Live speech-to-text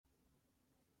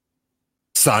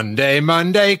Sunday,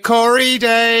 Monday, Corey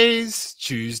days.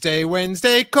 Tuesday,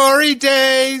 Wednesday, Corey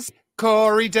days.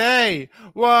 Corey day.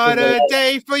 What a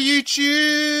day for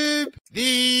YouTube.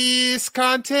 This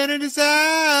content is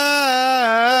ours.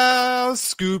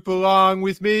 Scoop along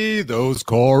with me those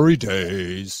Corey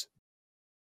days.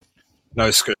 No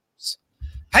scoops.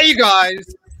 Hey, you guys.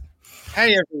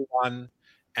 Hey, everyone.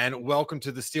 And welcome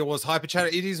to the Steele Wars Hyper Chatter.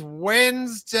 It is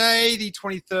Wednesday, the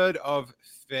 23rd of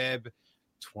Feb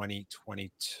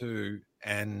 2022.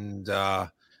 And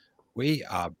we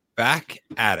are back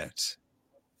at it.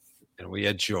 And we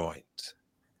are joined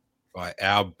by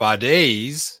our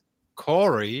buddies,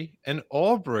 Corey and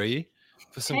Aubrey,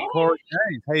 for some Corey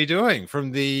days. How you doing?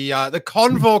 From the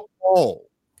Convoc Hall.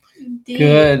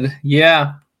 Good.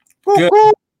 Yeah. Good.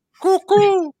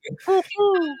 Cuckoo.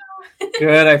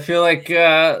 Good. I feel like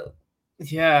I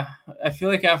feel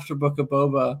like after Book of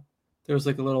Boba, there was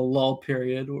like a little lull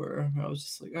period where I was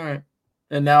just like, all right.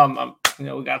 And now I'm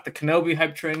we got the Kenobi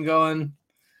hype train going.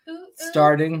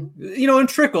 Starting, in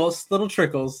trickles, little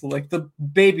trickles, like the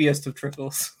babyest of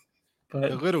trickles. But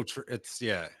the little,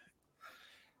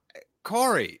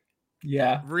 Corey.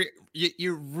 Yeah,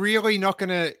 you're really not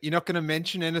gonna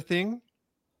mention anything.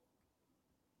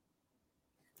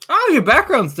 Oh, your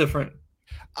background's different.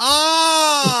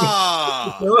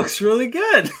 Ah, it looks really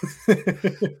good.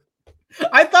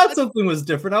 I thought something was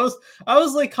different. I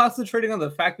was like concentrating on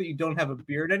the fact that you don't have a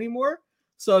beard anymore.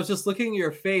 So I was just looking at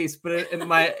your face, but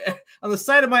on the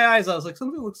side of my eyes, I was like,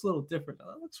 something looks a little different.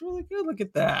 That looks really good. Look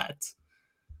at that.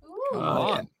 Come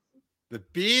on. The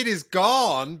beard is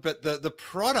gone, but the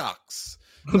products,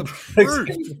 the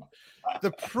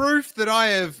proof that I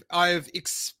have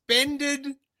expended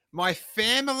my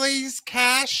family's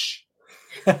cash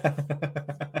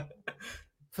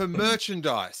for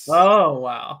merchandise. Oh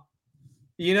wow!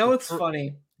 You know what's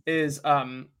funny is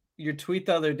your tweet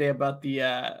the other day about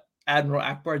the Admiral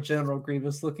Akbar General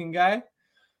Grievous looking guy.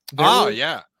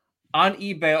 Yeah. On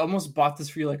eBay, I almost bought this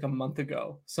for you like a month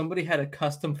ago. Somebody had a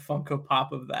custom Funko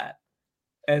Pop of that.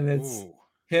 And it's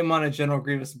him on a General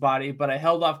Grievous body. But I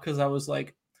held off because I was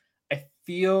like, I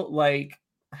feel like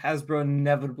Hasbro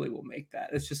inevitably will make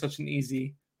that. It's just such an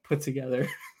easy put together.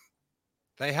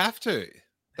 They have to.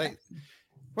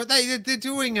 They're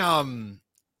doing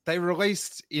they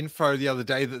released info the other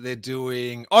day that they're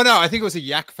doing I think it was a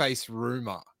yak face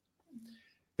rumor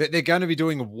that they're going to be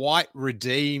doing a white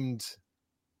redeemed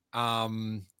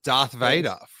Darth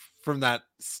Vader from that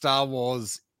Star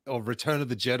Wars or Return of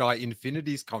the Jedi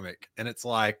Infinities comic. And it's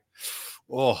like,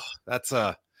 that's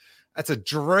a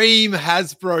dream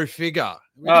Hasbro figure.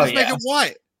 Just make it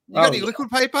white. You got any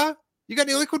liquid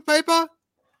paper?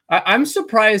 I'm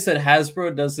surprised that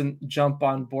Hasbro doesn't jump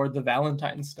on board the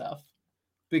Valentine stuff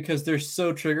because they're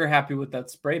so trigger happy with that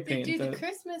spray paint. They do the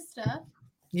Christmas stuff.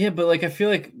 Yeah, but like I feel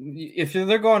like if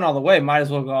they're going all the way, might as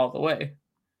well go all the way.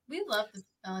 We love the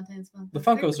Valentine's Funkos. The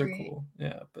Funkos are cool.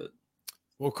 Yeah, but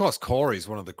of course, Corey's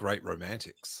one of the great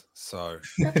romantics. So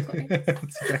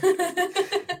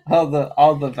all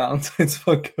the Valentine's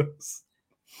Funkos.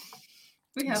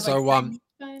 We have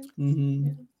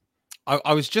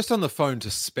I was just on the phone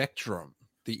to Spectrum,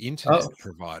 the internet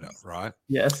provider, right?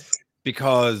 Yes.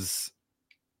 Because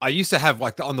I used to have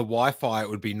like on the Wi-Fi, it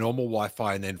would be normal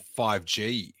Wi-Fi and then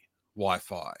 5G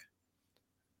Wi-Fi.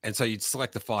 And so you'd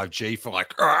select the 5G for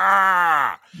like,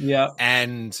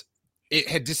 and it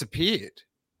had disappeared.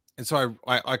 And so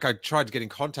I tried to get in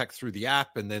contact through the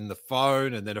app and then the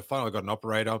phone, and then I finally got an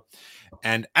operator.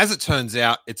 And as it turns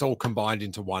out, it's all combined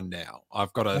into one now.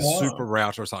 I've got a super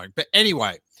router or something. But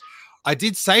anyway, I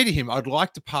did say to him, I'd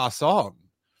like to pass on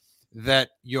that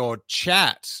your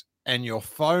chat and your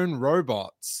phone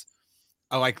robots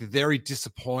are like very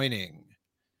disappointing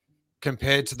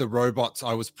compared to the robots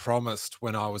I was promised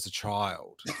when I was a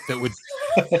child that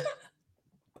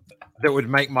would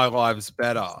make my lives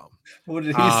better. What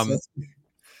did he say?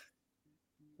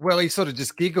 Well, he sort of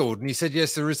just giggled and he said,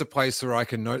 yes, there is a place where I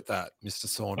can note that, Mr.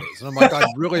 Saunders. And I'm like, I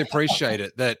really appreciate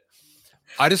it. That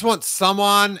I just want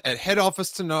someone at head office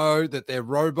to know that their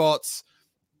robots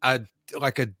are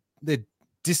like they're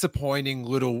disappointing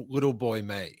little boy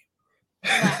me.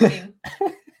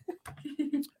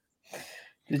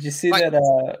 Did you see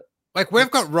that? Like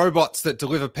we've got robots that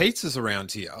deliver pizzas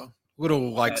around here,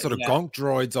 little sort of gonk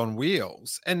droids on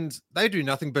wheels, and they do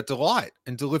nothing but delight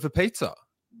and deliver pizza.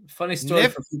 Funny story.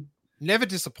 Never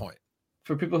disappoint.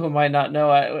 For people who might not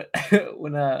know,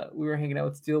 when we were hanging out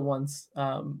with Steele once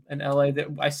in LA,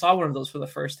 I saw one of those for the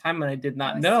first time, and I did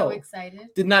not know. So excited.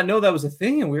 Did not know that was a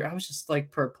thing, and I was just like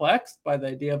perplexed by the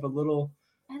idea of a little.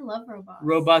 I love robots.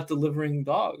 Robot delivering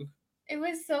dog. It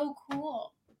was so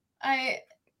cool.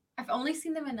 I've only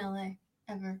seen them in LA.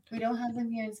 ever. We don't have them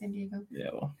here in San Diego. Yeah,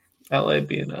 well, LA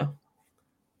being a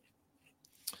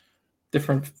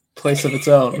different place of its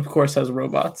own, of course, has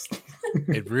robots.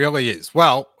 It really is.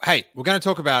 Well, hey, we're going to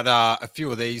talk about a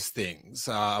few of these things.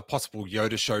 A possible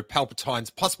Yoda show, Palpatine's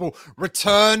possible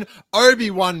return,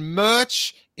 Obi-Wan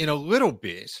merch in a little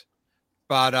bit.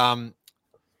 But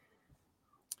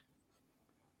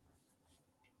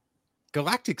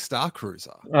Galactic Star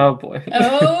Cruiser. Oh boy.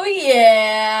 Oh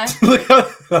yeah. Look at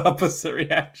the opposite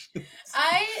reaction.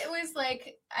 I was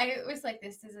like,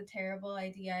 this is a terrible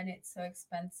idea and it's so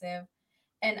expensive.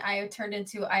 And I turned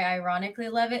into, I ironically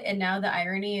love it. And now the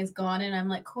irony is gone. And I'm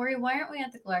like, Corey, why aren't we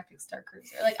at the Galactic Star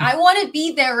Cruiser? Like, I want to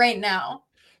be there right now.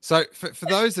 So for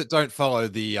those that don't follow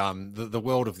the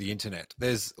world of the internet,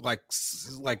 there's like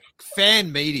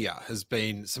fan media has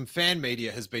been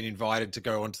invited to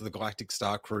go onto the Galactic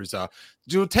Star Cruiser,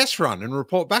 do a test run and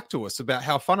report back to us about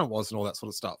how fun it was and all that sort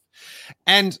of stuff.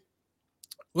 And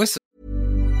listen,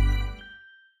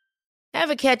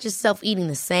 Ever catch yourself eating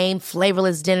the same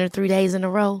flavorless dinner 3 days in a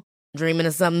row? Dreaming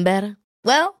of something better?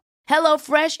 Well,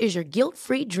 HelloFresh is your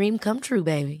guilt-free dream come true,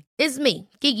 baby. It's me,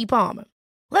 Keke Palmer.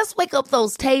 Let's wake up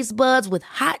those taste buds with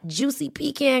hot, juicy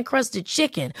pecan-crusted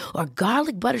chicken or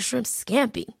garlic butter shrimp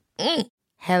scampi.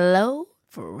 Hello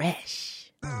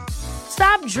Fresh.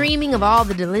 Stop dreaming of all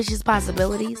the delicious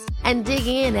possibilities and dig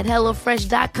in at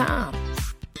HelloFresh.com.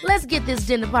 Let's get this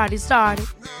dinner party started.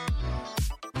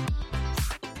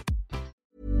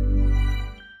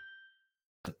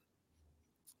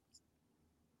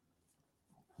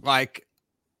 like,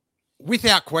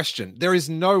 without question, there is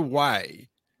no way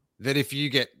that if you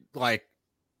get like,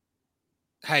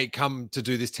 hey, come to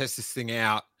do this, test this thing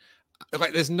out,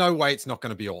 like, there's no way it's not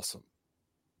going to be awesome.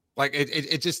 Like,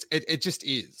 it just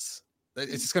is.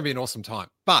 It's just going to be an awesome time.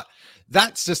 But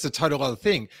that's just a total other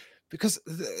thing, because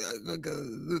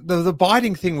the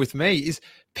biting thing with me is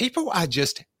people are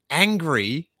just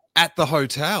angry at the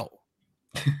hotel.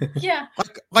 Yeah.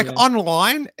 Like Yeah.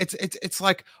 online, it's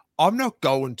like, I'm not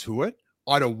going to it.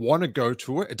 I don't want to go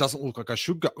to it. It doesn't look like I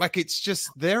should go. Like, it's just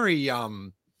very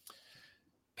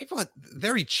people are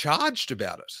very charged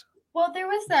about it. Well, there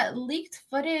was that leaked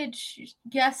footage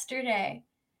yesterday.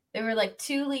 There were like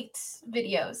 2 leaked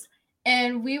videos.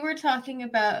 And we were talking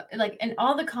about, like, and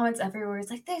all the comments everywhere is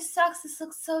like, this sucks. This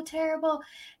looks so terrible.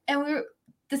 And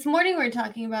this morning we were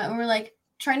talking about it, and we were like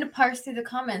trying to parse through the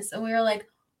comments. And we were like,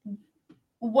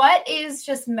 what is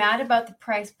just mad about the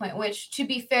price point? Which, to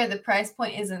be fair, the price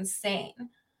point is insane.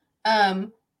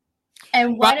 And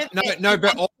what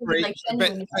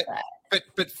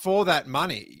but for that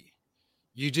money,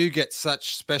 you do get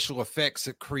such special effects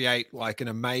that create like an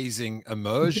amazing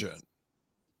immersion.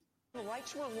 The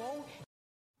lights were low.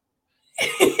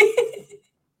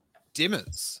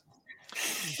 Dimmers.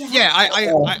 Yeah,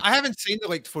 I haven't seen the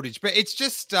leaked footage, but it's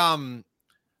just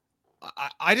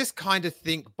I just kind of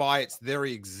think by its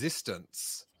very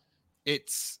existence,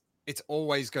 it's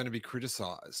always going to be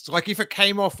criticized. Like, if it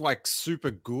came off like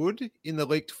super good in the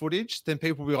leaked footage, then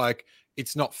people will be like,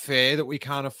 it's not fair that we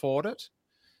can't afford it.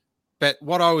 But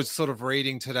what I was sort of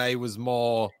reading today was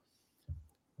more,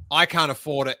 I can't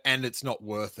afford it and it's not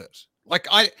worth it. Like,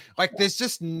 there's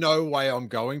just no way I'm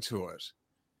going to it.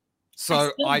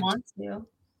 So I want to.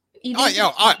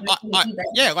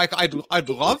 Like, I'd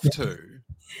love to.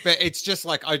 But it's just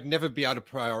like, I'd never be able to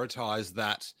prioritize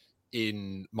that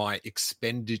in my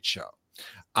expenditure.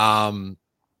 Yeah.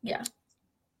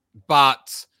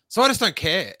 But so I just don't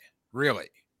care, really.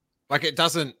 Like, it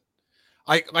doesn't,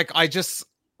 I just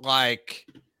love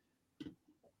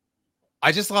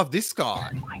this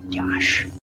guy. Oh my gosh.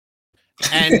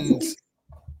 And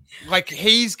like,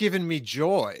 he's given me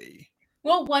joy.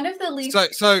 Well, one of the least.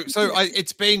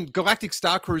 It's been Galactic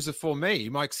Star Cruiser for me.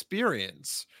 My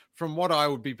experience from what I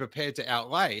would be prepared to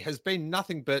outlay has been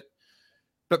nothing but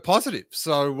positive.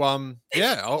 So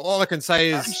yeah, all I can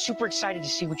say I'm is super excited to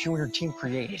see what you and your team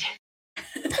created.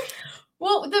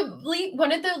 Well,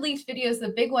 one of the leaked videos, the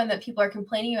big one that people are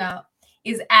complaining about,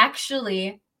 is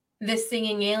actually the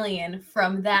singing alien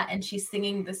from that, and she's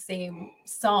singing the same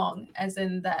song as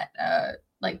in that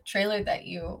like trailer that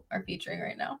you are featuring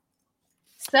right now.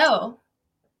 So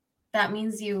that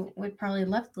means you would probably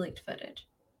love the leaked footage,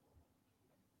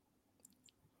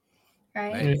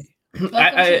 right?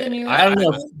 maybe. I don't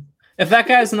know. If that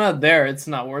guy's not there, it's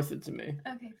not worth it to me.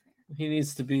 Okay. He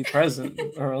needs to be present,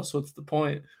 or else what's the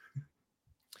point?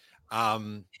 But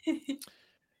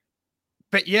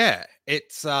yeah,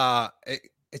 it's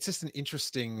just an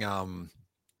interesting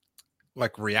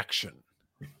like reaction.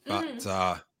 But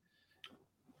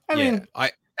I mean,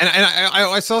 I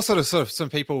saw sort of some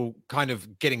people kind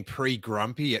of getting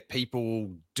grumpy at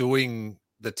people doing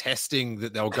the testing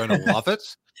that they were going to love it.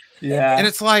 Yeah. And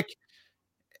it's like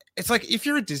if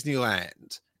you're at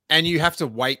Disneyland and you have to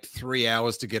wait 3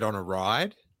 hours to get on a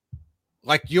ride,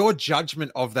 like your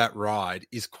judgment of that ride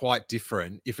is quite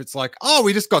different if it's like, oh,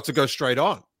 we just got to go straight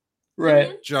on. Right.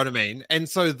 Do you know what I mean? And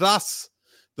so thus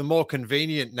the more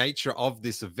convenient nature of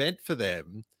this event for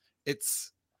them,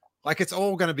 it's like it's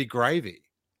all going to be gravy.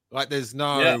 Like there's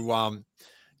no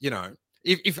you know,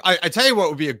 if I tell you what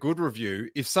would be a good review,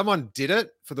 if someone did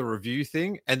it for the review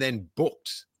thing and then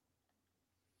booked.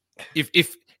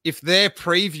 If their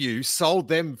preview sold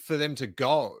them for them to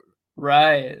go.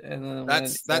 Right. And then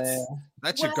that's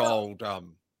your gold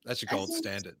that's your I gold think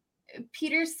standard.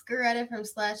 Peter Sciretta from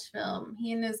Slash Film,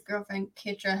 he and his girlfriend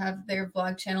Kitra have their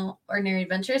vlog channel, Ordinary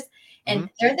Adventures, and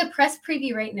they're the press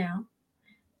preview right now.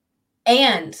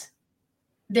 And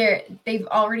they've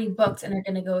already booked and are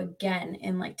going to go again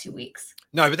in like 2 weeks.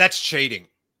 No, but that's cheating.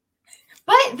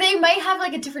 But they might have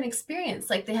like a different experience.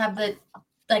 Like they have the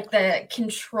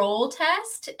control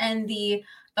test and the,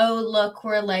 oh, look,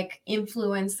 we're like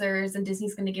influencers and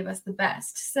Disney's going to give us the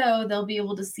best. So they'll be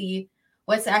able to see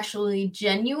what's actually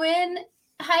genuine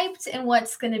hyped and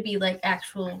what's going to be like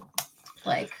actual,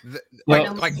 like,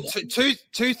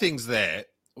 two things there.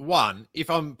 One, if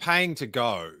I'm paying to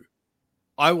go,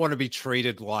 I want to be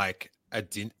treated like a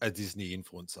Disney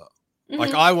influencer.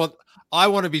 Like I want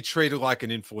to be treated like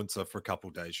an influencer for a couple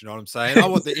of days. You know what I'm saying? I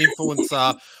want the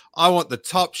influencer. I want the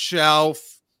top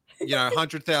shelf,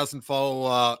 100,000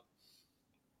 follower.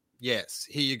 Yes,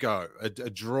 here you go. A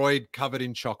droid covered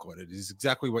in chocolate. It is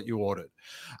exactly what you ordered.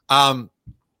 But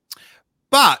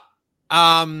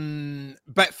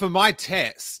for my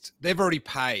test, they've already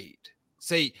paid.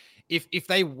 See, if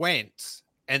they went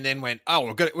and then went,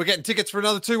 oh, we're getting tickets for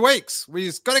another 2 weeks. We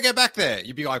just got to get back there.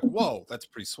 You'd be like, whoa, that's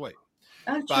pretty sweet.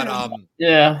 But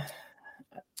yeah.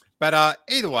 But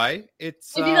either way,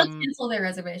 it's maybe they'll cancel their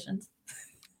reservations.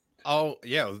 Oh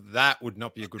yeah, that would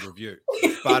not be a good review.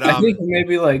 But I think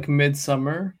maybe like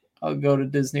midsummer, I'll go to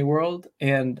Disney World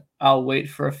and I'll wait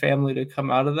for a family to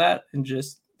come out of that and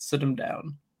just sit them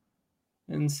down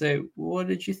and say, "What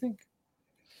did you think?"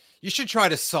 You should try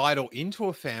to sidle into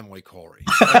a family, Corey.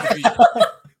 Like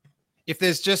if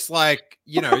there's just like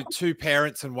 2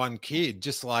 parents and 1 kid,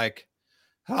 just like,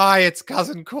 hi, it's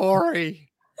cousin Corey.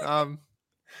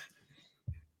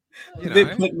 They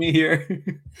put me here.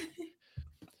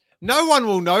 No one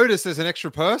will notice there's an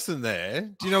extra person there.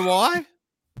 Do you know why?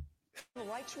 The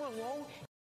lights were low.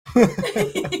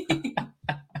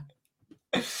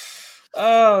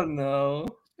 Oh no.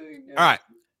 All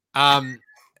right.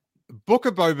 Book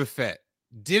of Boba Fett.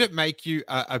 Did it make you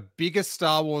a bigger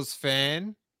Star Wars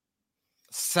fan?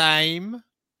 Same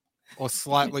or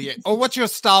slightly? Or what's your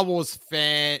Star Wars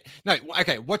fan? No,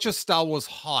 okay. What's your Star Wars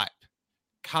hype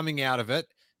coming out of it?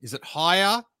 Is it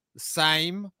higher, the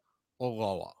same, or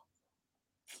lower?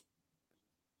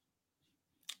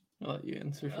 I'll let you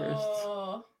answer first.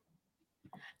 Oh,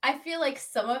 I feel like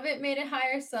some of it made it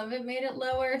higher, some of it made it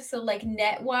lower. So like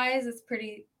net wise, it's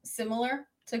pretty similar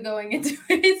to going into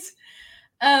it.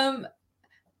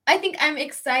 I think I'm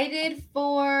excited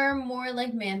for more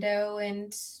like Mando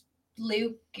and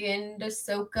Luke and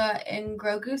Ahsoka and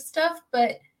Grogu stuff,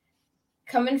 but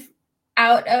coming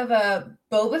out of a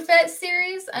Boba Fett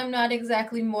series, I'm not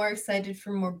exactly more excited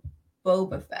for more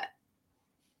Boba Fett.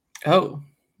 Oh,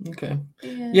 okay.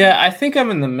 Yeah, I think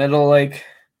I'm in the middle. Like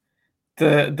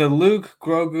the Luke,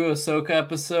 Grogu, Ahsoka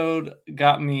episode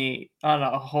got me on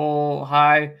a whole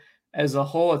high. As a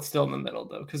whole, it's still in the middle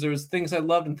though, because there was things I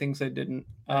loved and things I didn't.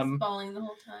 Falling the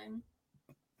whole time.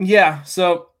 Yeah,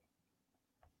 so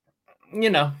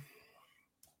yeah.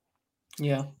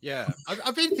 Yeah,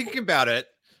 I've been thinking about it,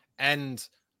 and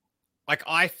like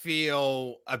I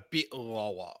feel a bit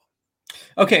lower.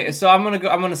 Okay, so I'm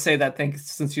gonna say that thing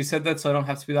since you said that, so I don't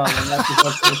have to be that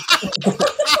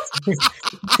one.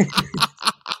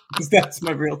 Because that's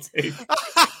my real take.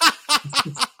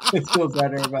 I feel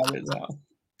better about it now.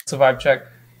 Survive check.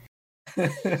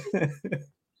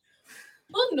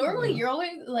 Well, normally you're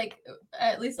always like,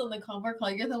 at least on the Convo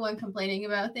call, you're the one complaining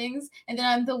about things, and then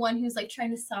I'm the one who's like trying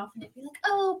to soften it, be like,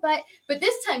 oh, but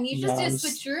this time you just did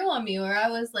switcheroo on me, where I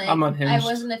was like, I'm unhinged. I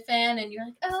wasn't a fan, and you're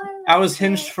like, oh, I was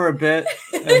hinged for a bit,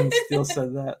 and still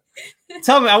said that.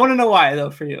 Tell me, I want to know why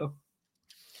though for you.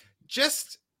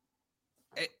 Just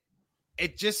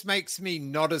it just makes me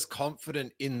not as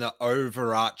confident in the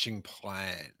overarching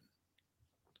plan.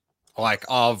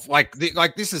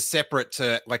 This is separate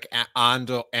to like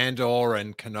Andor and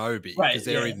Kenobi, right? Because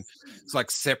they're in it's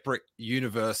like separate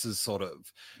universes, sort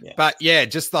of. Yeah. But yeah,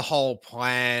 just the whole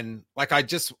plan. Like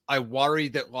I worry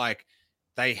that like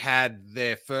they had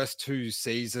their first 2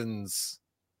 seasons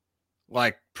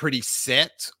like pretty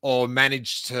set or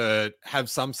managed to have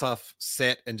some stuff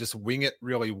set and just wing it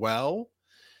really well.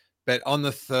 But on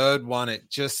the third one, it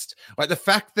just like the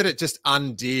fact that it just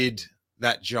undid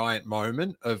that giant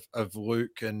moment of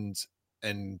Luke and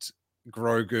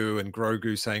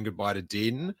Grogu saying goodbye to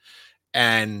Din.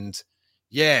 And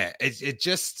yeah, it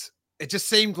just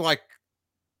seemed like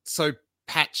so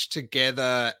patched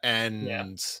together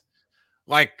and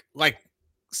like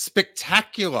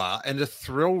spectacular and a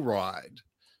thrill ride.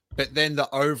 But then the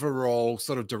overall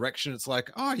sort of direction, it's like,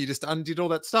 oh, you just undid all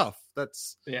that stuff.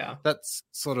 That's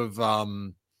sort of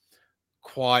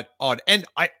quite odd. And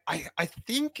I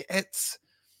think it's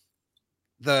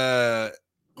the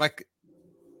like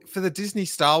for the Disney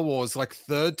Star Wars, like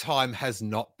third time has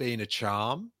not been a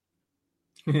charm.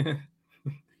 Yeah.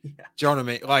 Do you know what I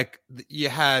mean? Like you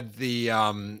had the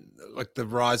like the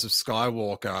Rise of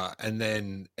Skywalker and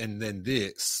then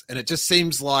this, and it just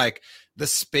seems like the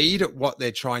speed at what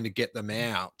they're trying to get them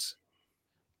out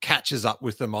catches up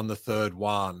with them on the third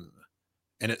one,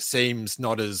 and it seems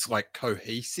not as like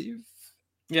cohesive.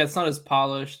 Yeah, it's not as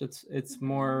polished. It's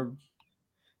more.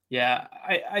 Yeah,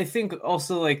 I think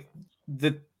also like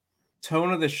the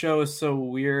tone of the show is so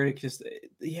weird. It just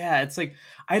it's like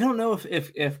I don't know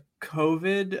if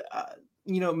COVID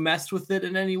messed with it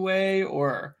in any way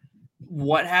or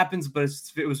what happens, but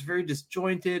it was very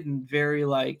disjointed and very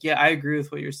like I agree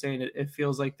with what you're saying. It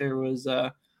feels like there was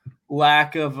a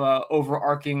lack of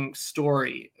overarching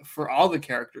story for all the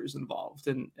characters involved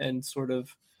and sort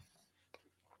of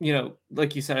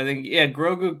like you said, I think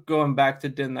Grogu going back to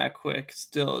Din that quick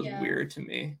still is weird to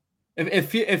me. It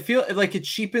feel like it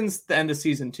cheapens the end of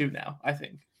season 2 now. I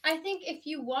think if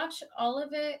you watch all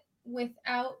of it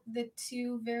without the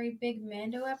 2 very big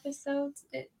Mando episodes,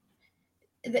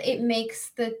 it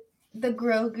makes the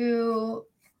Grogu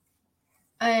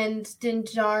and Din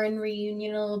Djarin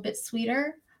reunion a little bit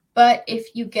sweeter. But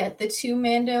if you get the 2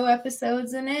 Mando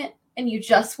episodes in it and you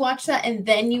just watch that and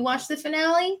then you watch the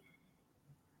finale,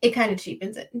 it kind of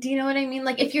cheapens it. Do you know what I mean?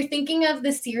 Like if you're thinking of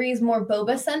the series more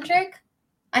Boba centric,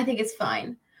 I think it's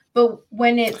fine. But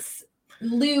when it's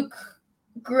Luke,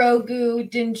 Grogu,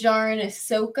 Din Djarin,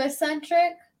 Ahsoka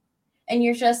centric, and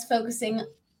you're just focusing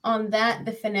on that,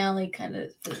 the finale kind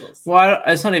of fizzles. Well,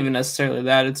 it's not even necessarily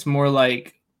that. It's more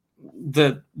like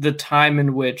the time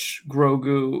in which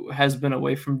Grogu has been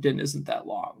away from Din isn't that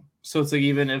long. So it's like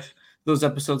even if those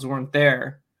episodes weren't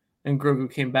there and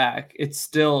Grogu came back, it's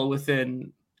still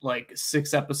within like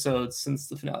 6 episodes since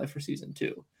the finale for season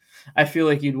 2. I feel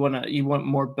like you want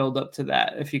more build up to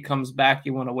that. If he comes back,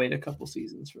 you want to wait a couple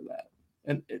seasons for that.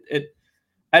 And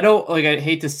I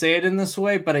hate to say it in this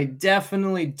way, but I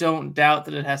definitely don't doubt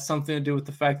that it has something to do with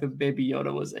the fact that Baby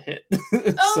Yoda was a hit.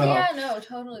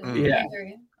 Totally. Yeah. I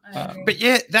agree. But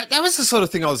yeah, that was the sort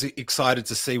of thing I was excited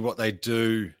to see what they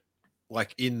do,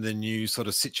 like in the new sort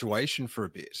of situation for a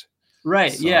bit.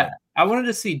 Right. So, yeah. I wanted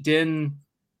to see Din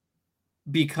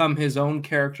become his own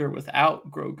character without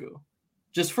Grogu,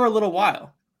 just for a little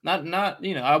while. Not.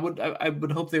 I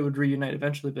would hope they would reunite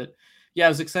eventually, but yeah, I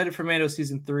was excited for Mando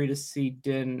season 3 to see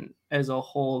Din as a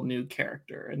whole new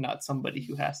character and not somebody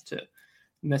who has to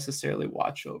necessarily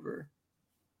watch over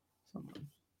someone.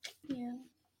 Yeah.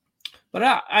 But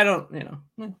I don't,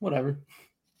 whatever.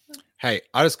 Hey,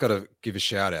 I just got to give a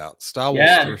shout out. Star Wars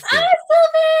Yeah. Thrifting.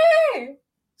 Silver!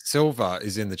 Silver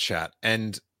is in the chat,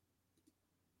 and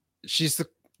she's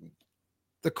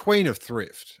the queen of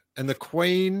thrift. And the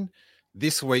queen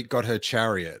this week got her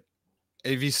chariot.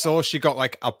 If you saw, she got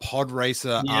like a pod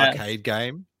racer arcade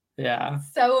game. Yeah.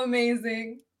 So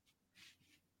amazing.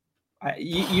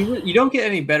 You don't get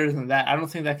any better than that. I don't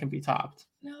think that can be topped.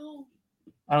 No.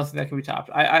 I don't think that can be topped.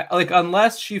 I like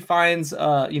unless she finds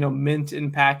mint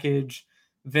in package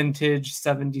vintage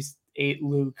 78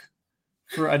 Luke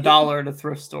for $1 at a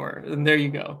thrift store, and there you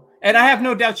go. And I have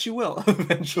no doubt she will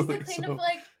eventually. She's the queen of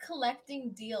like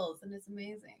collecting deals, and it's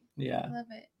amazing. Yeah. I love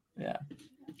it. Yeah.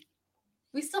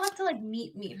 We still have to like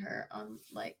meet her on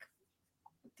like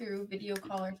through video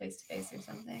call or face to face or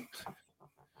something.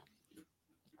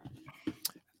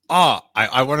 Oh,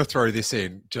 I want to throw this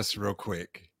in just real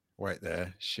quick. Wait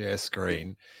there, share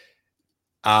screen.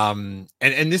 And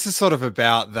this is sort of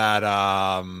about that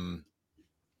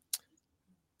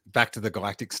Back to the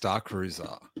Galactic Star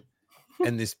Cruiser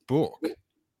and this book.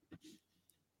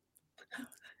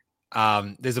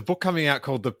 There's a book coming out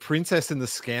called The Princess and the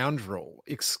Scoundrel,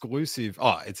 exclusive.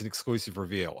 Oh, it's an exclusive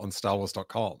reveal on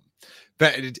StarWars.com.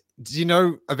 But do you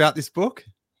know about this book?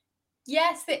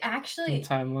 Yes, they actually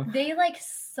Timely. they like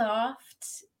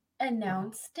soft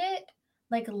announced it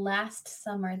like last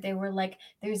summer, they were like,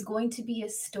 there's going to be a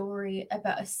story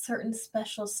about a certain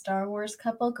special Star Wars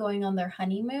couple going on their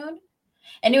honeymoon.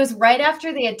 And it was right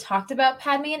after they had talked about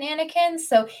Padme and Anakin.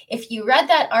 So if you read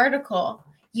that article,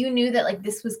 you knew that like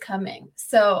this was coming.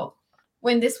 So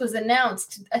when this was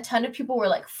announced, a ton of people were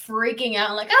like freaking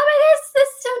out, like, oh my gosh, this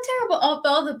is so terrible.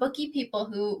 All the bookie people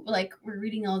who like were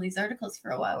reading all these articles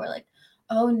for a while were like,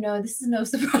 oh no, this is no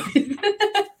surprise.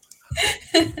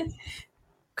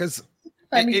 Because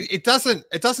it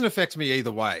doesn't affect me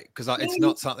either way, because it's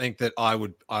not something that I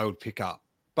would pick up.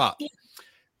 But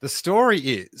the story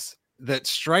is that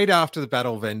straight after the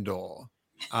Battle of Endor,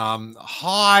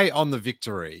 high on the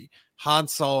victory, Han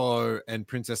Solo and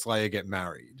Princess Leia get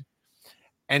married.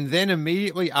 And then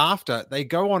immediately after, they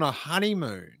go on a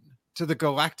honeymoon to the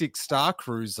Galactic Star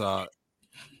Cruiser,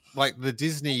 like the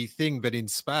Disney thing, but in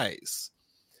space.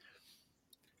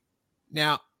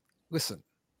 Now, listen.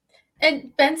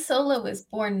 And Ben Solo was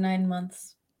born 9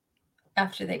 months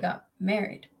after they got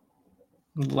married.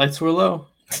 Lights were low.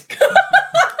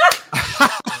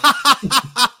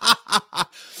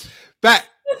 But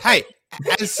hey,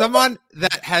 as someone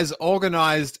that has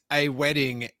organized a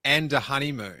wedding and a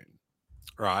honeymoon,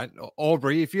 right?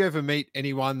 Aubrey, if you ever meet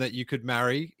anyone that you could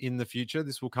marry in the future,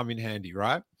 this will come in handy,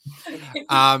 right?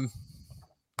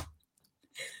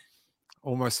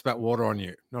 Almost spat water on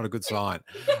you. Not a good sign.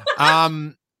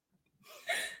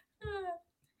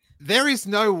 There is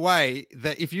no way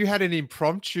that if you had an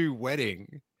impromptu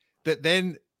wedding, that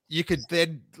then you could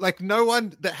then, like, no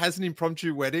one that has an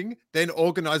impromptu wedding then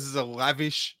organizes a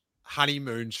lavish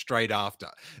honeymoon straight after.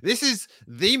 This is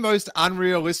the most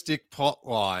unrealistic plot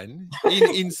line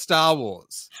in Star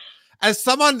Wars. As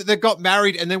someone that got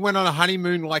married and then went on a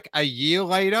honeymoon like a year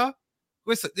later,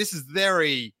 listen, this is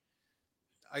it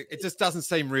just doesn't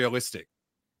seem realistic.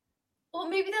 Well,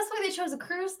 maybe that's why they chose a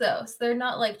cruise, though. So they're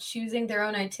not like choosing their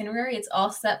own itinerary. It's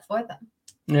all set for them.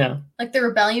 Yeah. Like the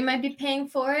rebellion might be paying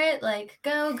for it. Like,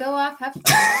 go off, have fun.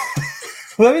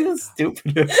 Let me just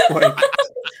stupid.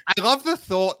 I love the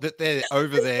thought that they're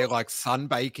over there like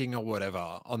sunbaking or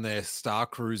whatever on their Star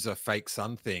Cruiser fake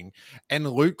sun thing. And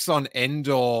Luke's on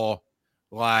Endor,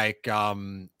 like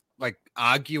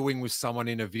arguing with someone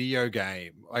in a video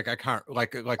game. Like I can't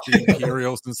like the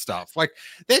Imperials and stuff. Like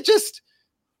they're just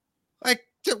like,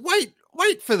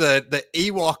 wait for the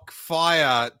Ewok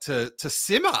fire to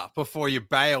simmer before you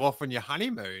bail off on your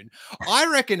honeymoon. I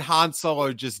reckon Han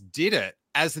Solo just did it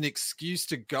as an excuse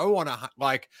to go on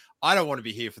I don't want to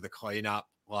be here for the cleanup.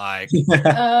 Like,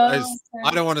 I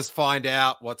don't want to find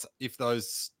out if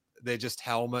they're just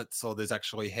helmets or there's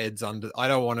actually heads under. I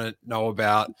don't want to know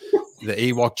about the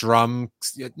Ewok drum.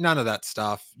 None of that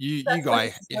stuff. You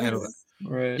guys handle it.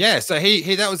 Right. Yeah. So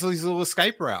he that was his little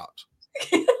escape route.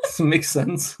 Makes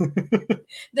sense.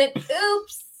 Then,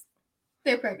 oops,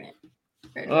 they're pregnant.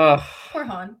 Poor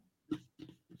Han.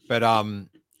 But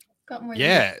Got more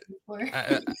yeah,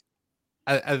 than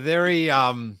a very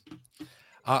I'm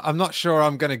not sure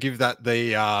I'm going to give that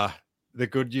the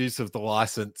good use of the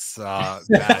license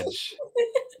badge.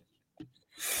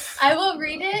 I will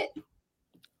read it,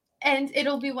 and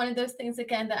it'll be one of those things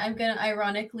again that I'm going to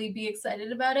ironically be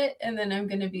excited about it, and then I'm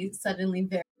going to be suddenly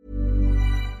very.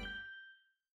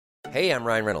 Hey, I'm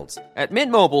Ryan Reynolds. At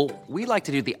Mint Mobile, we like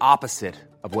to do the opposite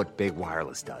of what Big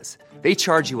Wireless does. They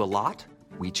charge you a lot,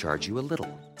 we charge you a little.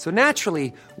 So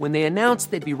naturally, when they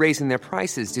announced they'd be raising their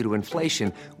prices due to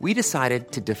inflation, we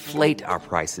decided to deflate our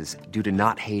prices due to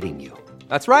not hating you.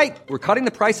 That's right. We're cutting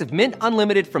the price of Mint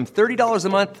Unlimited from $30 a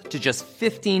month to just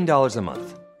 $15 a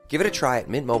month. Give it a try at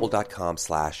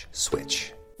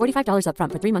mintmobile.com/switch. $45 up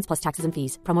front for 3 months plus taxes and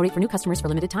fees. Promo rate for new customers for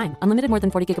limited time. Unlimited more than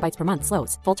 40 gigabytes per month.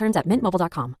 Slows full terms at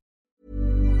mintmobile.com.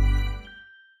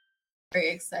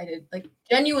 Very excited, like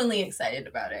genuinely excited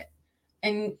about it.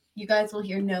 And you guys will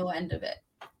hear no end of it.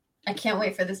 I can't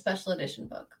wait for the special edition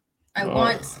book. I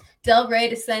want Del Rey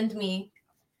to send me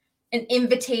an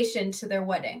invitation to their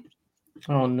wedding.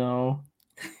 Oh no.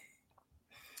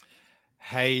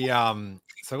 Hey,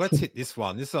 so let's hit this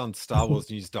one. This is on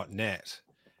StarWarsNews.net.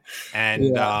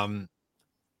 And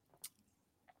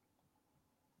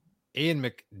Ian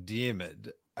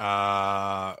McDiarmid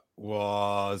got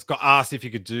asked if he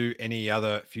could do any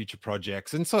other future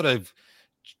projects and sort of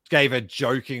gave a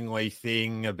jokingly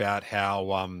thing about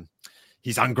how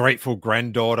his ungrateful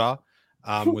granddaughter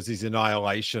was his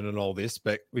annihilation and all this,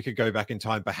 but we could go back in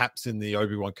time, perhaps in the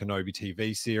Obi-Wan Kenobi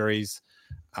TV series.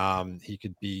 He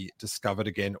could be discovered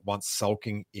again once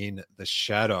sulking in the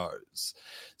shadows.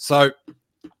 So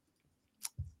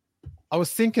I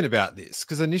was thinking about this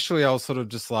because initially I was sort of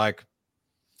just like,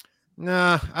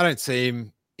 nah, I don't see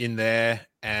him in there.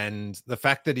 And the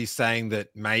fact that he's saying that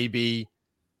maybe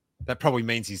that probably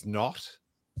means he's not,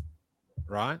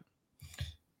 right?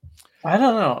 I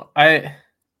don't know.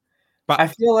 But I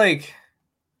feel like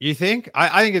you think?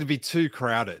 I think it'd be too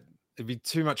crowded. It'd be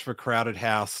too much of a crowded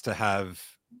house to have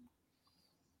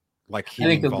like him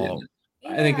involved.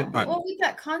 I think it'd be- well, with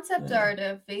that concept art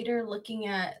of Vader looking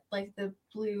at like the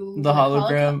blue, The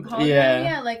hologram. Yeah.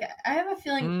 yeah. Like I have a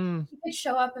feeling he could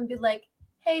show up and be like,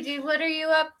 "Hey, dude, what are you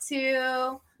up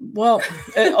to?" Well,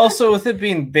 also with it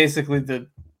being basically the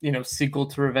sequel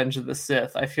to Revenge of the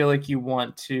Sith, I feel like you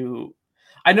want to.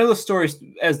 I know the story,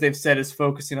 as they've said, is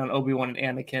focusing on Obi-Wan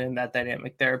and Anakin and that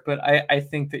dynamic there, but I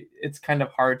think that it's kind of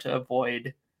hard to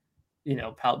avoid,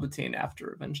 Palpatine after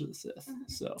Revenge of the Sith. Mm-hmm.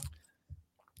 So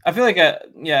I feel like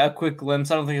a quick glimpse.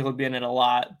 I don't think it'll be in it a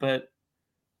lot, but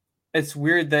it's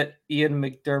weird that Ian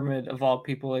McDermott, of all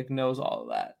people, like knows all of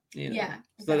that. Yeah.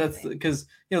 So that's because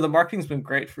the marketing's been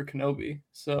great for Kenobi.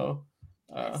 So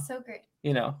it's so great.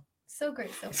 So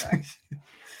great so far.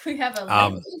 We have a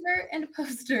lightsaber and a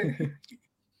poster.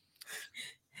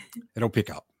 It'll pick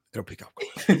up. It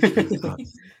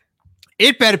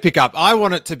better pick up. I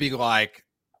want it to be like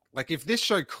if this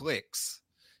show clicks,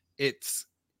 it's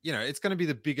it's going to be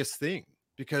the biggest thing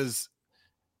because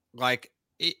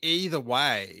either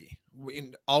way,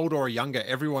 in old or younger,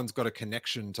 everyone's got a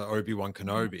connection to Obi-Wan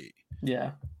Kenobi.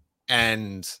 Yeah.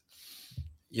 And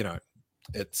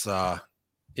it's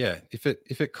if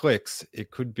it clicks,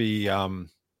 it could be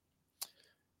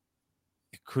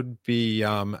pretty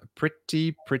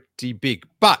big.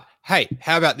 But hey,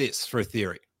 how about this for a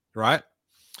theory, right?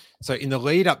 So in the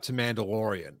lead up to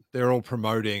Mandalorian, they're all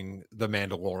promoting the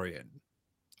Mandalorian.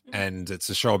 And it's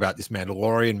a show about this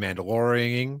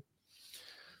Mandalorianing.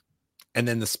 And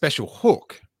then the special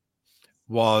hook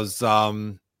was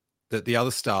that the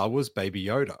other star was Baby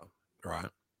Yoda, right?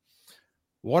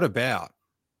 What about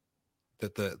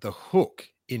that the hook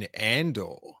in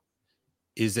Andor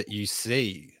is that you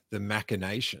see the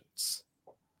machinations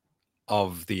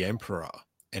of the Emperor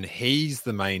and he's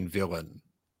the main villain.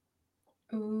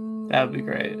 Ooh, that would be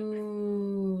great.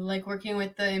 Like working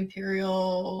with the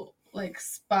Imperial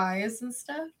spies and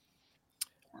stuff.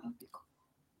 That would be cool.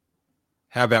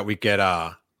 How about we get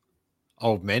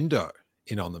old Mendo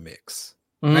in on the mix?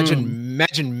 Imagine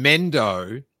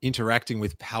Mendo interacting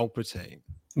with Palpatine.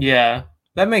 Yeah,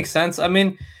 that makes sense. I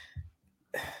mean,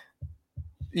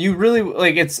 you really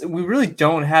we really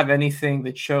don't have anything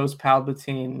that shows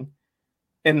Palpatine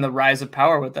in the rise of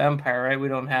power with the Empire, right? We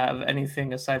don't have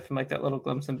anything aside from that little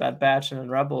glimpse in Bad Batch and in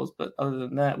Rebels, but other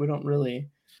than that, we haven't really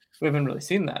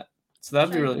seen that. So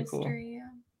that'd be really cool. Yeah.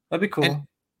 That'd be cool.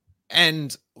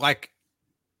 And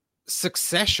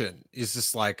Succession is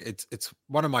just it's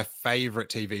one of my favorite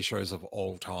TV shows of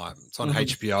all time. It's on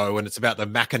HBO and it's about the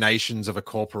machinations of a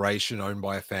corporation owned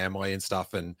by a family and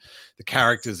stuff. And the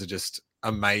characters are just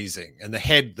amazing. And the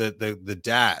head, the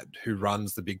dad who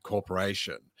runs the big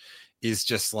corporation is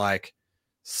just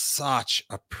such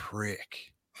a prick.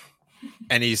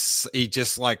 And he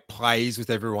just plays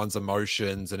with everyone's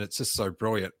emotions and it's just so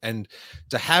brilliant. And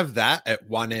to have that at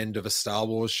one end of a Star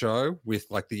Wars show with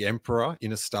the Emperor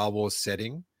in a Star Wars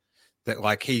setting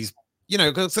that he's,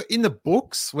 because in the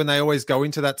books when they always go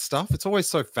into that stuff, it's always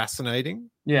so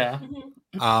fascinating. Yeah.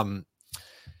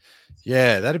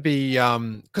 Yeah, that'd be,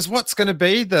 because what's going to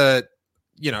be when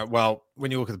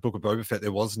you look at the Book of Boba Fett,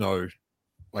 there was no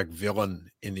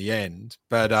villain in the end,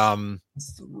 but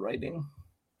it's the writing.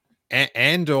 there's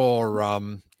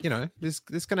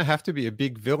going to have to be a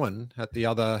big villain at the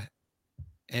other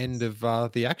end of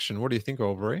the action. What do you think,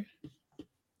 Aubrey?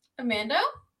 Amando?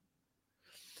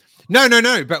 No.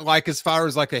 But as far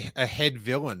as a head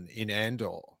villain in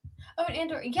Andor. Oh, in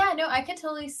Andor. Yeah, no, I could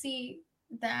totally see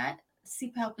that.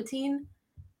 See Palpatine.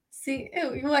 See,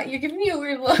 what? You're giving me a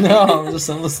weird look. No, I'm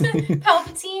listening.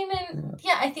 Palpatine and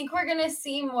I think we're gonna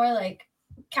see more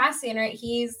Cassian, right?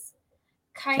 He's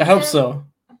kind of. I hope so.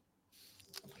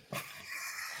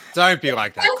 Don't be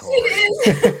like that,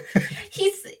 Corey.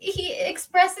 He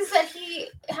expresses that he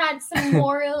had some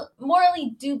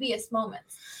morally dubious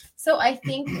moments. So I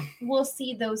think we'll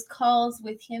see those calls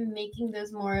with him making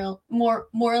those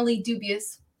morally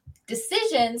dubious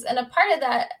decisions, and a part of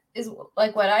that is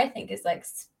what I think is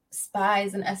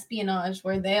spies and espionage,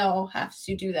 where they all have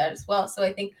to do that as well. So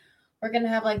I think we're gonna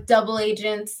have double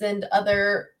agents and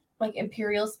other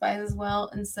Imperial spies as well,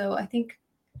 and so I think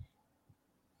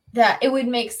that it would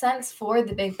make sense for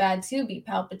the big bad to be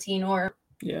Palpatine or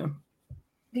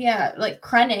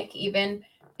Krennic even,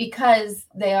 because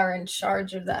they are in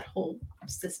charge of that whole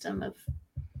system of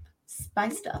spy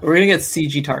stuff. We're gonna get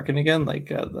CG Tarkin again,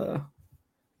 the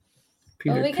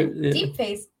Peter. We can deep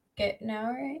face it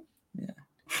now, right? Yeah.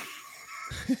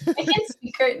 I can't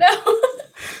speak right now.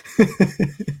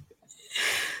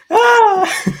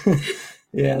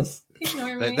 Yes.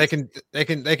 Ignore me. They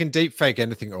can deep fake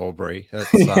anything, Aubrey.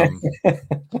 That's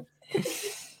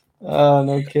Oh,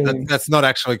 no kidding. that's not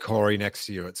actually Corey next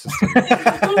to you. It's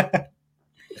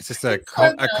just a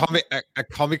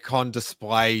Comic-Con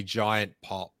display giant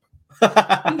pop.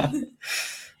 That's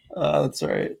all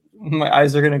right. My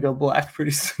eyes are gonna go black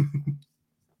pretty soon.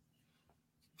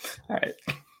 All right.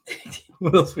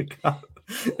 What else we got?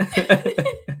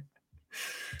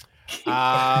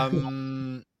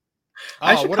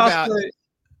 I should what about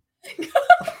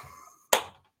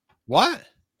what?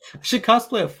 I should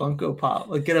cosplay a Funko Pop.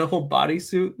 Like get a whole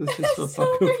bodysuit. That's just a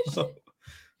Funko Pop.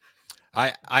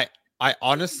 I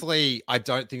honestly I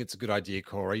don't think it's a good idea,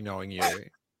 Corey, knowing you.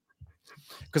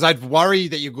 Because I'd worry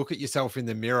that you look at yourself in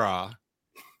the mirror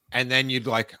and then you'd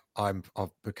like, I'm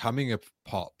becoming a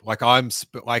pop. Like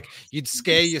like you'd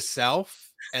scare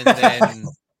yourself and then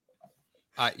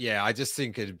yeah, I just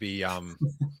think it'd be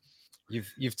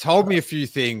you've told me a few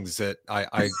things that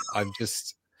I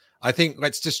think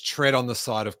let's just tread on the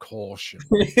side of caution.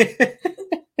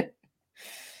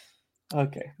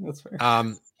 Okay, that's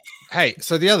fair. Hey,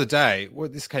 so the other day,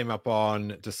 this came up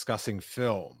on Discussing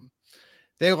Film.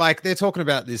 They're talking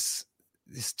about this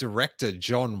director,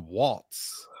 John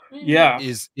Watts. Yeah.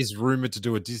 Is rumored to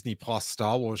do a Disney Plus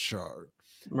Star Wars show.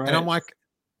 Right. And I'm like,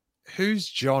 who's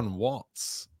John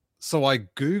Watts? So I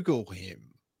Google him.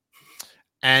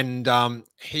 And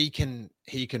he can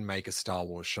make a Star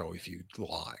Wars show if you'd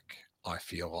like, I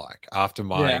feel like. After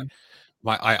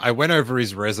I went over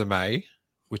his resume,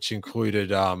 which included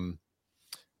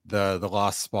the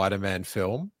last Spider-Man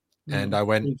film, and I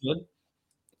went,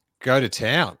 go to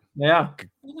town. Yeah.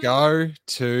 Go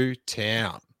to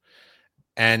town.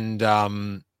 And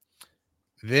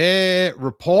they're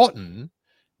reporting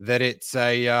that it's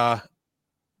a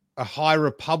High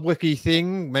Republic-y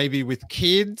thing, maybe with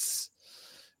kids.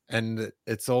 And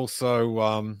it's also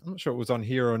I'm not sure it was on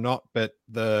here or not, but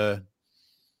the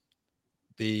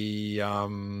I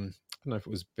don't know if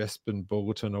it was Bespin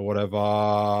Bulletin or whatever.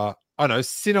 Oh no,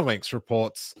 Cinelinx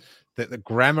reports that the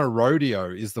Grammar Rodeo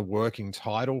is the working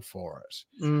title for it.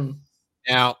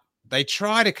 Now they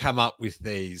try to come up with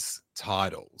these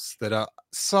titles that are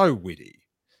so witty,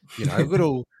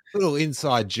 little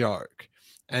inside joke.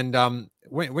 And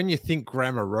when you think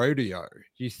Grammar Rodeo,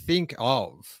 you think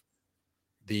of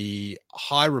the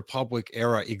High Republic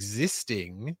era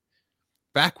existing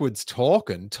backwards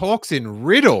talks in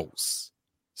riddles.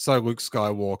 So Luke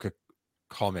Skywalker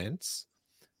comments,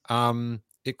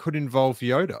 it could involve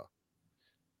Yoda.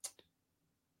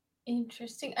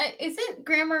 Interesting. Isn't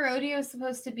Grammar Rodeo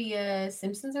supposed to be a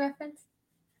Simpsons reference?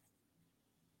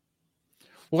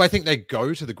 Well, I think they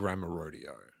go to the Grammar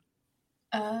Rodeo.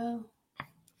 Oh.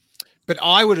 But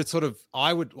I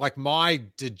would like my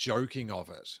joking of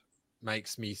it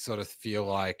makes me sort of feel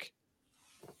like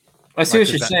I see what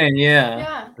you're saying.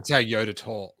 Yeah. That's how Yoda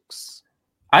talks.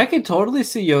 I could totally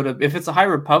see Yoda if it's a High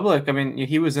Republic. I mean,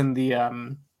 he was in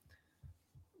the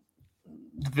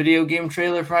video game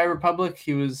trailer for High Republic.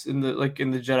 He was in the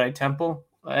Jedi Temple,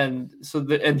 and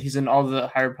and he's in all the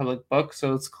High Republic books.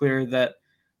 So it's clear that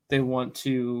they want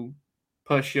to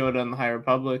push Yoda in the High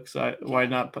Republic. So why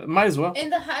not? Might as well. In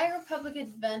the High Republic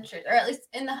Adventures, or at least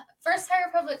in the first High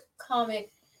Republic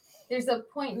comic, there's a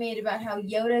point made about how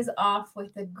Yoda's off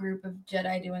with a group of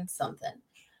Jedi doing something.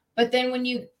 But then when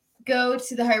you go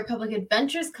to the High Republic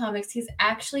Adventures comics, he's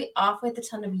actually off with a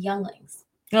ton of younglings.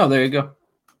 Oh, there you go.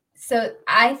 So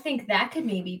I think that could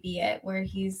maybe be it, where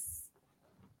he's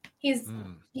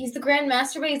the Grand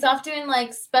Master, but he's off doing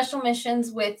like special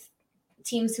missions with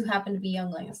teams who happen to be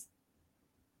younglings.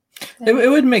 It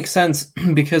would make sense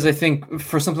because I think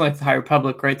for something like the High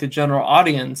Republic, right, the general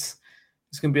audience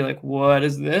is going to be like, what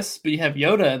is this? But you have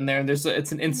Yoda in there, and it's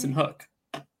an instant hook.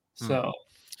 So,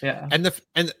 yeah. And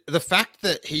the fact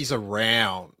that he's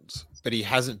around, but he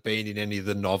hasn't been in any of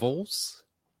the novels,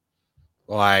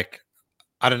 like,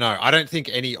 I don't know. I don't think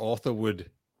any author would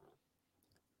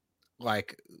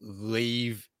like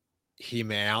leave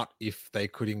him out if they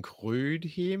could include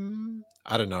him.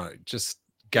 I don't know. Just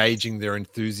gauging their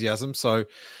enthusiasm. So,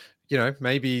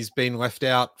 maybe he's been left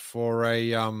out for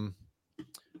a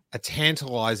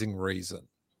tantalizing reason,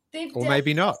 or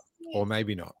maybe not.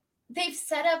 They've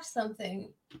set up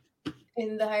something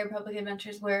in the High Republic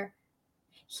Adventures where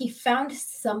he found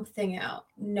something out.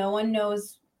 No one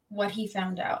knows what he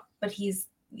found out, but he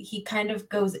kind of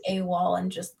goes AWOL and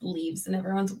just leaves, and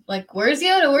everyone's like, where's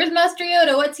Yoda? Where's Master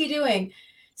Yoda? What's he doing?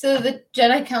 So the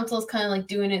Jedi Council is kind of like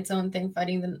doing its own thing,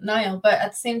 fighting the Nihil, but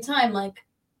at the same time, like,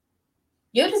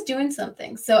 Yoda's doing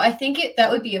something. So I think that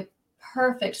would be a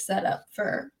perfect setup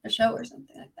for a show or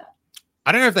something like that.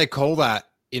 I don't know if they call that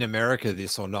in America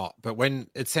this or not, but when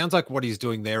it sounds like what he's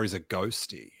doing there is a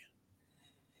ghosty.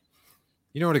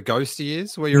 You know what a ghosty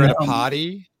is? Where you're at a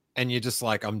party and you're just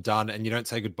like, I'm done, and you don't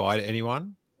say goodbye to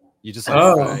anyone. You just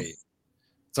like fade.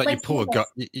 It's like you pull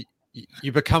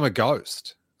you become a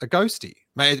ghost. A ghosty.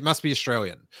 It must be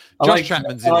Australian. Josh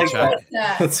Chapman's in the chat.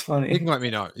 That's funny. You can let me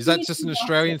know. Is that just an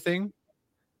Australian thing?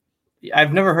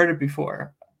 I've never heard it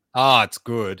before. Ah, it's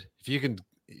good. If you can,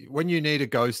 when you need a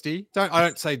ghosty, I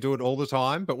don't say do it all the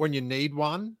time, but when you need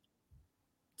one,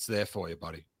 it's there for you,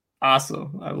 buddy.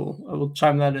 Awesome. I will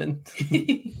chime that in.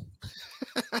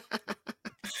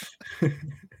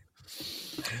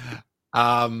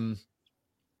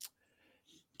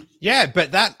 Yeah,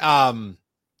 but that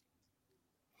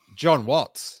John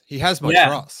Watts, he has my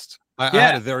trust. I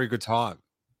had a very good time.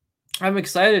 I'm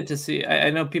excited to see. I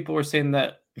know people were saying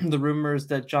that the rumors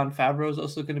that Jon Favreau is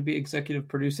also going to be executive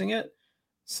producing it.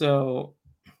 So,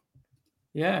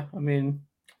 yeah, I mean,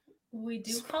 we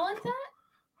do call it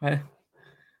that.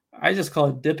 I just call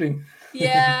it dipping.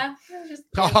 Yeah.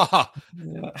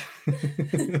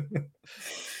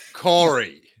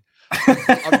 Corey,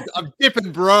 I'm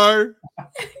dipping, bro.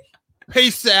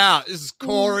 Peace out. This is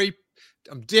Corey.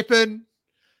 I'm dipping.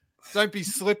 Don't be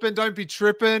slipping. Don't be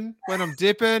tripping when I'm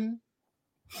dipping.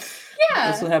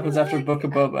 Yeah. That's what happens after Book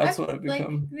of Boba. That's what I've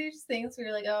become. Like, there's things where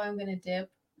you're like, oh, I'm going to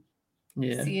dip.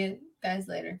 Yeah. See you guys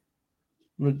later.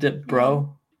 I'm going to dip,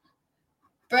 bro.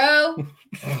 Bro.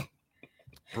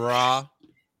 Bruh.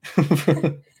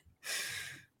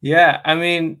 Yeah, I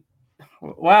mean,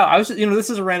 wow. I was, this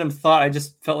is a random thought. I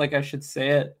just felt like I should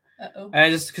say it. Uh-oh.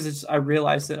 And I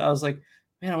realized it. I was like,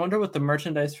 man, I wonder what the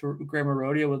merchandise for Grammar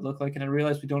Rodeo would look like. And I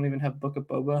realized we don't even have Book of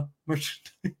Boba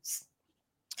merchandise.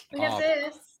 We have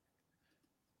this.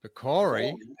 But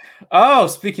Corey. Oh,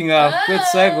 speaking of, good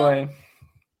segue.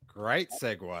 Great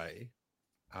segue.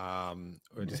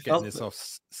 We're just getting this off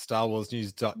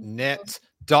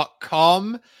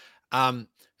StarWarsNews.net.com.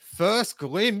 First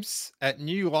glimpse at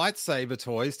new lightsaber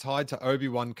toys tied to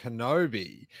Obi-Wan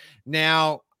Kenobi.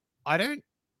 Now, I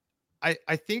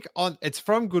think it's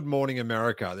from Good Morning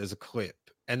America. There's a clip,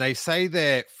 and they say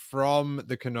they're from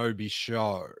the Kenobi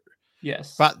show.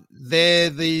 Yes. But they're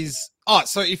these.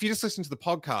 So if you just listen to the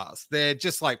podcast, they're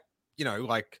just like,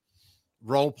 like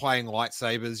role-playing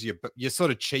lightsabers. You're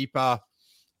sort of cheaper,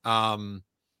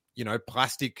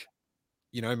 plastic,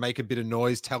 make a bit of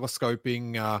noise,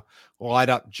 telescoping, light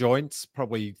up joints,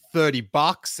 probably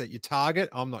 $30 at your Target.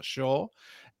 I'm not sure.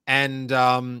 And,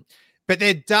 but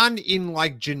they're done in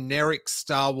like generic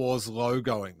Star Wars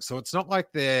logoing. So it's not like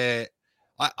I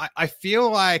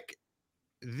feel like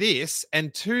this,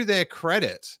 and to their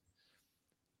credit,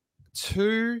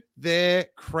 Hasbro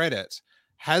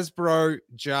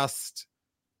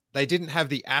they didn't have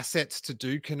the assets to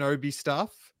do Kenobi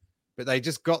stuff, but they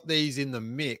just got these in the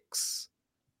mix,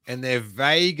 and they're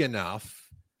vague enough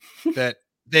that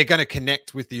they're going to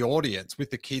connect with the audience, with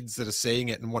the kids that are seeing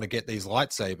it and want to get these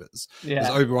lightsabers. Yeah.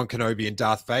 There's Obi-Wan Kenobi and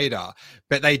Darth Vader,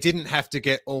 but they didn't have to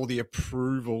get all the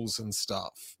approvals and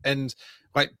stuff. And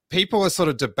like people are sort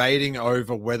of debating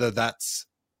over whether that's,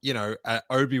 an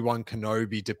Obi-Wan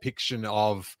Kenobi depiction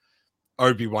of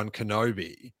Obi-Wan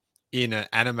Kenobi in an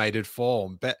animated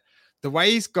form. But the way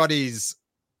he's got his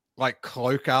like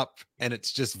cloak up and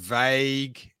it's just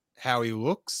vague how he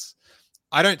looks,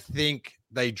 I don't think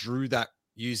they drew that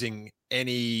using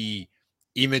any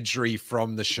imagery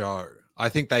from the show. I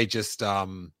think they just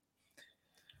kind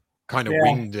of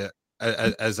winged it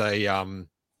as a I thought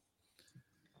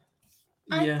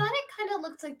it kind of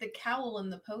looked like the cowl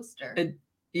in the poster.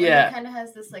 It kind of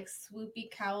has this like swoopy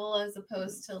cowl as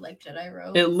opposed to like Jedi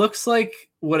robe. It looks like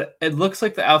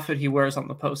the outfit he wears on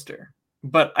the poster.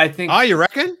 But I think you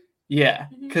reckon? Yeah,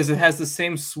 because it has the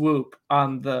same swoop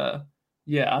on the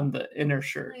inner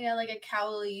shirt. Yeah, like a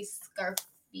cowly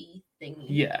scarfy thingy.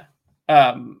 Yeah.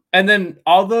 And then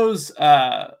all those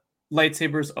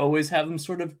lightsabers always have them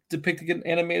sort of depicted in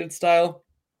animated style.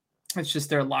 It's just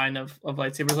their line of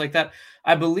lightsabers like that.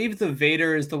 I believe the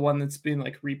Vader is the one that's been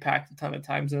like repacked a ton of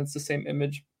times, and it's the same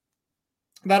image.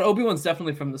 That Obi-Wan's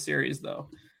definitely from the series, though.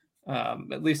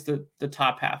 At least the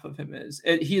top half of him is.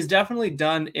 He's definitely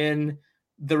done in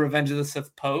the Revenge of the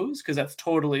Sith pose, because that's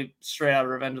totally straight out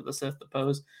of Revenge of the Sith, the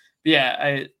pose. But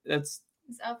yeah, his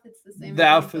outfit's the same. The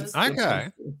outfit's okay.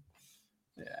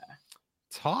 Yeah,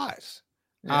 tight.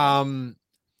 Yeah.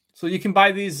 So you can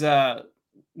buy these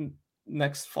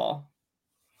next fall.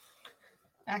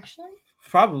 Actually,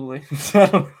 probably. I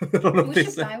don't know we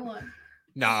should buy one.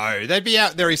 No, they'd be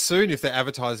out very soon if they're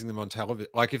advertising them on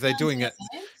television. Like if they're doing it,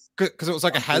 because it was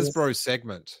like a Hasbro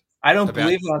segment. I don't About-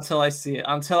 believe it until I see it.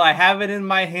 Until I have it in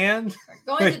my hand,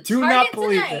 Going I to do Target not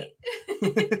believe tonight.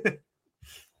 it.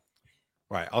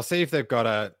 Right. I'll see if they've got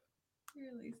a.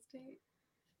 Release date.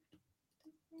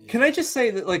 Can I just say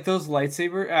that like those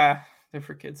lightsaber, they're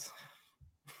for kids.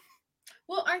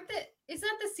 Well, is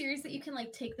that the series that you can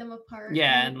like take them apart?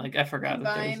 Yeah, and like I forgot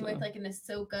that combine there's with like an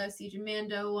Ahsoka, Siege of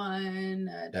Mando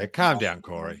one. Yeah, calm down,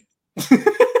 Corey.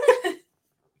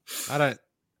 I don't.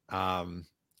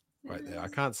 Right there. I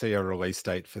can't see a release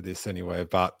date for this anywhere,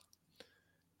 but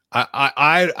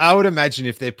I would imagine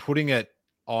if they're putting it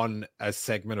on a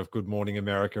segment of Good Morning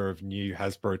America of new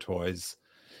Hasbro toys,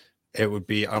 it would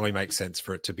be only make sense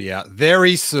for it to be out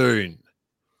very soon.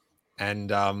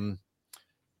 And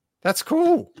that's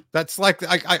cool. That's like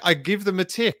I give them a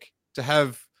tick to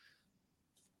have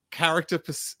character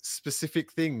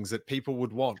specific things that people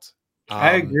would want.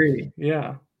 I agree.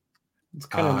 Yeah, it's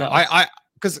kind of nuts.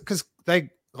 Because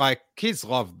they like kids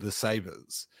love the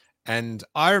sabers, and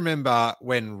I remember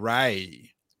when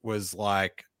Rey was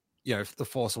like, you know, the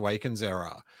Force Awakens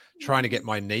era, trying to get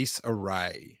my niece a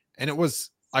Rey, and it was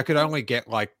I could only get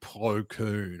like Plo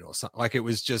Koon or something. Like it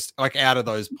was just like out of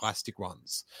those plastic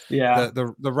ones. Yeah,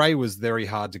 the Rey was very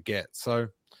hard to get, so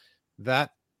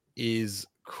that is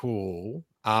cool.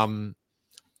 Would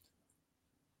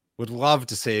love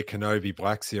to see a Kenobi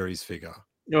Black Series figure.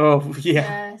 Oh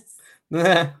yeah.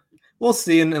 Yes. We'll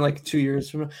see in like 2 years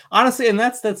from now. Honestly, and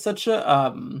that's such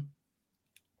a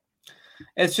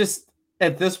it's just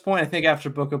at this point, I think after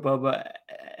Book of Boba,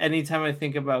 anytime I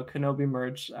think about Kenobi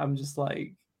merch, I'm just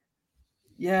like,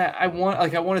 yeah, I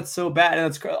want it so bad. And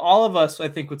it's all of us, I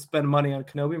think, would spend money on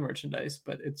Kenobi merchandise,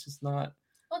 but it's just not.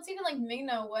 Well, it's even like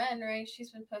Ming-Na Wen, right?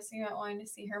 She's been posting about wanting to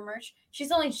see her merch.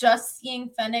 She's only just seeing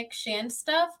Fennec Shand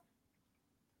stuff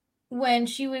when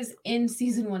she was in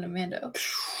season 1 of Mando.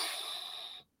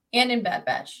 And in Bad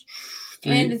Batch.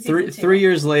 And in season 2. 3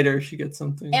 years later, she gets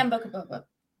something. And Book of Boba.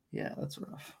 Yeah, that's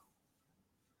rough.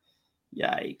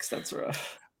 Yikes, that's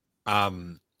rough.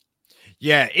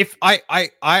 Yeah, if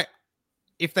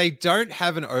if they don't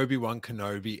have an Obi-Wan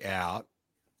Kenobi out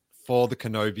for the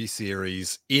Kenobi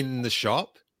series in the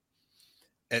shop,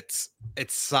 it's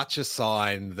such a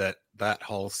sign that that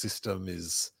whole system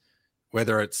is,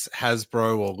 whether it's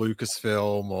Hasbro or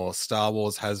Lucasfilm or Star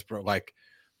Wars Hasbro, like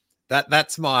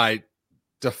that's my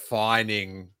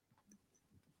defining,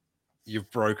 you've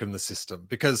broken the system,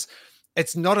 because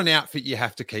it's not an outfit you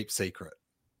have to keep secret.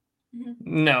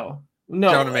 No. Do you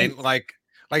know what I mean? Like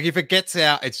if it gets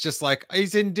out, it's just like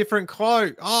he's in different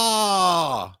clothes.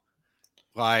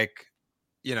 Like,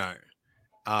 you know,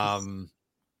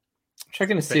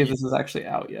 checking to see if this is actually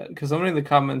out yet, because somebody in the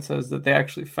comments says that they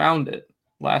actually found it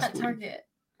last week. Target.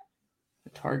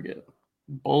 At Target.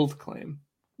 Bold claim.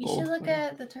 You should look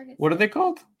at the Target. What are they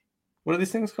called? What are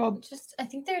these things called? Just, I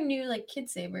think they're new, like kid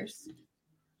sabers.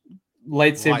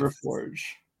 Lightsaber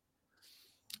Forge.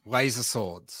 Laser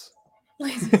swords.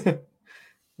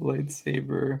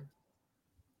 Lightsaber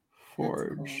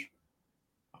Forge.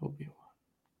 Cool. Obi-Wan.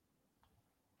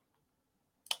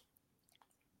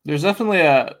 There's definitely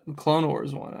a Clone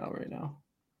Wars one out right now.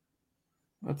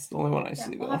 That's the only one I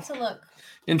see. We'll have to look.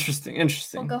 Interesting.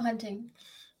 We'll go hunting.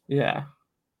 Yeah.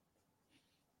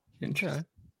 Interesting.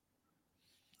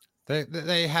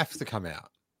 They have to come out.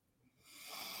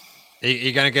 Are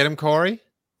you going to get them, Corey?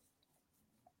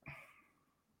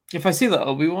 If I see the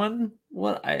Obi-Wan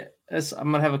one, I'm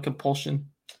gonna have a compulsion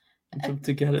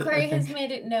to get it. Corey has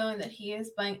made it known that he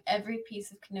is buying every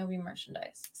piece of Kenobi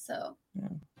merchandise. So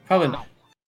probably not.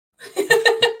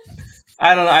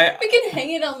 I don't know. We can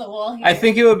hang it on the wall here. I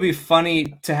think it would be funny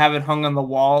to have it hung on the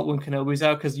wall when Kenobi's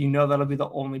out, because that'll be the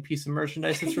only piece of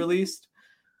merchandise that's released.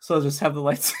 So I'll just have the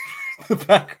lights in the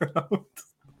background.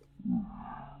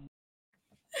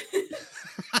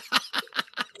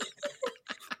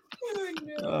 Oh,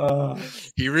 no.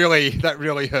 That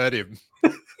really hurt him.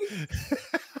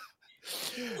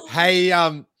 Hey,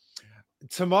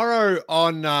 tomorrow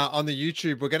on the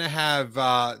YouTube, we're going to have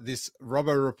this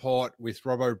Robbo report with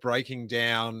Robbo breaking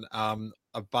down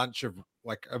a bunch of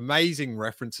like amazing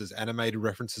references, animated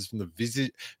references from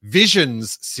the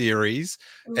Visions series.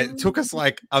 Ooh. It took us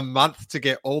like a month to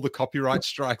get all the copyright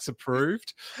strikes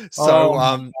approved. So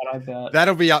God,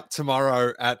 that'll be up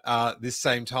tomorrow at this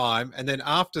same time. And then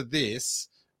after this,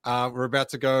 we're about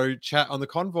to go chat on the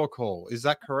Convo call. Is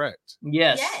that correct?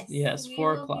 Yes.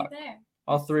 4 o'clock.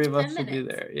 All 3 of us will be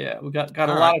there. Yeah, we got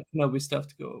a lot of Kenobi stuff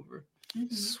to go over.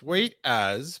 Mm-hmm. Sweet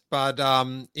as, but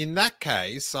in that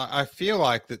case, I feel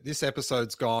like that this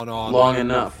episode's gone on long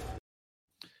enough.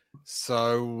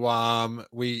 So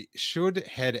we should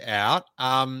head out.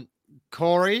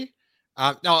 Corey,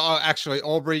 no, actually,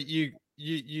 Aubrey, you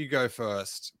you go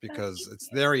first because it's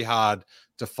very hard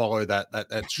to follow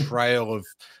that trail of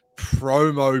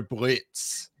promo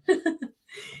blitz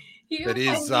that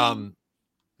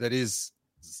is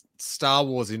Star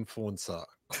Wars influencer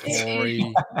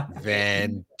Corey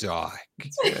Van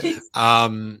Dyke.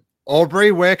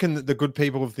 Aubrey, where can the good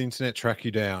people of the internet track you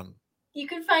down? You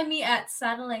can find me at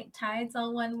Satellite Tides,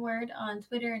 all one word, on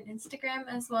Twitter and Instagram,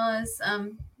 as well as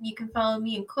you can follow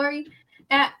me and Corey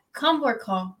at Convor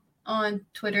Call on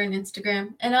Twitter and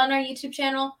Instagram. And on our YouTube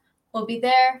channel, we'll be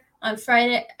there on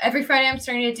Friday. Every Friday, I'm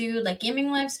starting to do like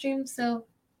gaming live streams, so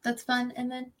that's fun.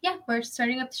 And then, yeah, we're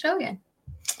starting up the show again.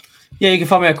 Yeah, you can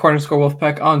follow me at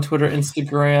 _Wolfpack on Twitter,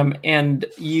 Instagram, and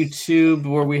YouTube,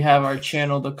 where we have our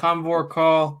channel, The Convor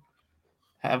Call.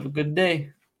 Have a good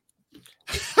day.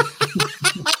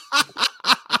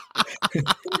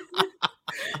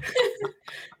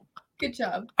 Good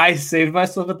job. I saved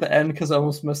myself at the end because I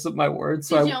almost messed up my words.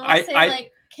 So Did you almost say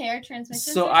like care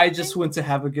transmission? So I just went to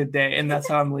have a good day, and that's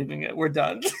how I'm leaving it. We're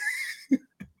done.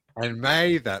 And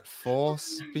may that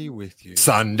force be with you.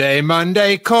 Sunday,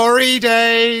 Monday, Corey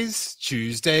days.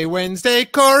 Tuesday, Wednesday,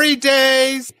 Corey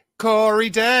days. Corey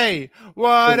Day.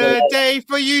 What a day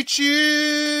for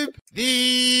YouTube.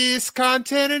 This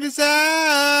content is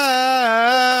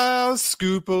ours.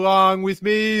 Scoop along with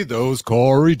me those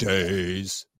Corey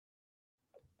days.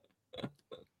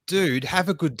 Dude, have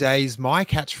a good day is my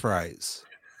catchphrase.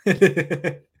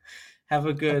 Have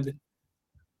a good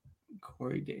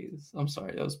Corey days. I'm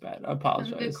sorry, that was bad. I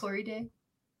apologize. Have a good Corey day.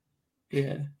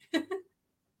 Yeah.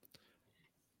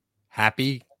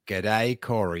 Happy G'day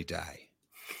Corey Day.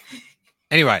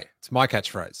 Anyway, it's my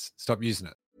catchphrase. Stop using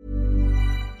it.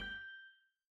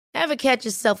 Ever catch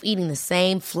yourself eating the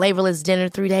same flavorless dinner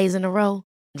 3 days in a row?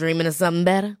 Dreaming of something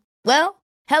better? Well,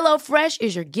 HelloFresh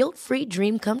is your guilt-free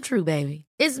dream come true, baby.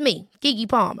 It's me, Keke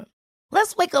Palmer.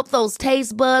 Let's wake up those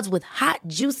taste buds with hot,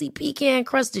 juicy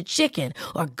pecan-crusted chicken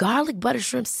or garlic butter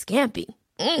shrimp scampi.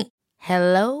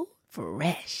 Hello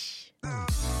Fresh.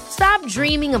 Stop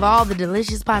dreaming of all the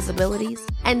delicious possibilities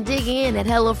and dig in at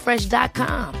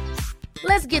HelloFresh.com.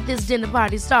 Let's get this dinner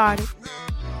party started.